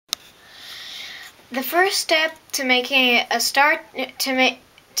The first step to making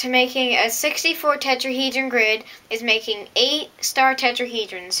making a 64 tetrahedron grid is making 8 star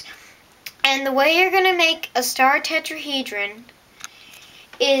tetrahedrons. And the way you're going to make a star tetrahedron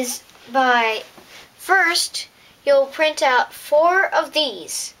is by first you'll print out 4 of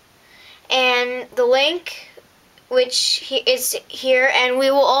these, and the link, which is here, and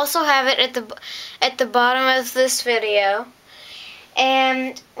we will also have it at the bottom of this video.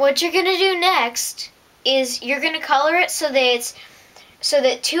 And what you're going to do next is you're going to color it so that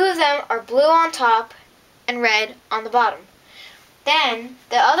 2 of them are blue on top and red on the bottom. Then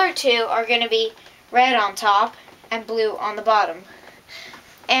the other 2 are going to be red on top and blue on the bottom.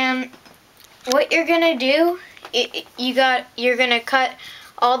 And what you're going to do, you're going to cut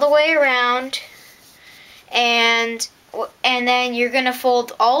all the way around, and then you're going to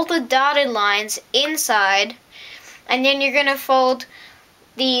fold all the dotted lines inside, and then you're going to fold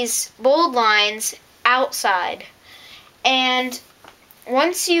these bold lines outside. And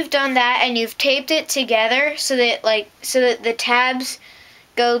once you've done that and you've taped it together so that the tabs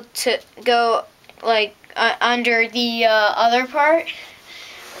go under the other part,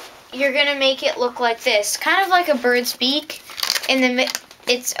 you're gonna make it look like this, kind of like a bird's beak.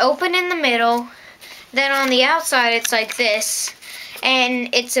 It's open in the middle. Then on the outside it's like this,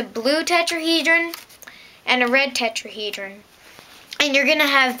 and it's a blue tetrahedron and a red tetrahedron. And you're gonna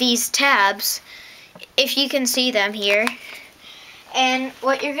have these tabs, if you can see them here. And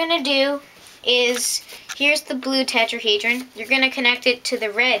what you're going to do is, here's the blue tetrahedron. You're going to connect it to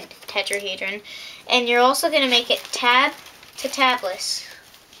the red tetrahedron. And you're also going to make it tab to tabless.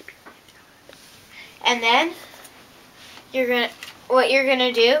 And then what you're going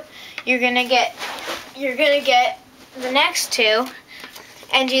to do, you're going to get the next 2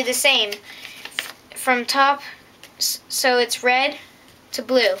 and do the same from top, so it's red to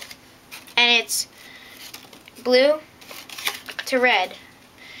blue, and it's blue to red.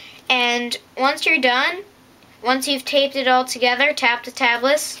 And once you're done, once you've taped it all together, tap to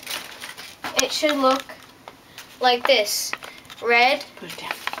tabless, it should look like this: red,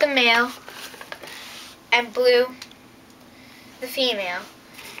 the male, and blue, the female.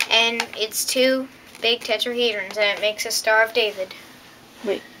 And it's 2 big tetrahedrons, and it makes a Star of David.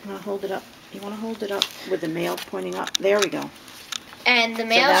 Wait, you want to hold it up? You want to hold it up with the male pointing up? There we go. And the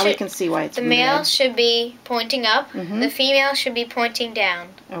male, so now we can see why it's the male should be pointing up. The female should be pointing down.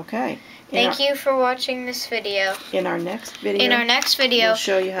 Okay. Thank you for watching this video. In our next video,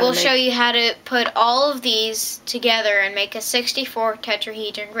 we'll show you how to put all of these together and make a 64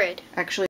 tetrahedron grid. Actually.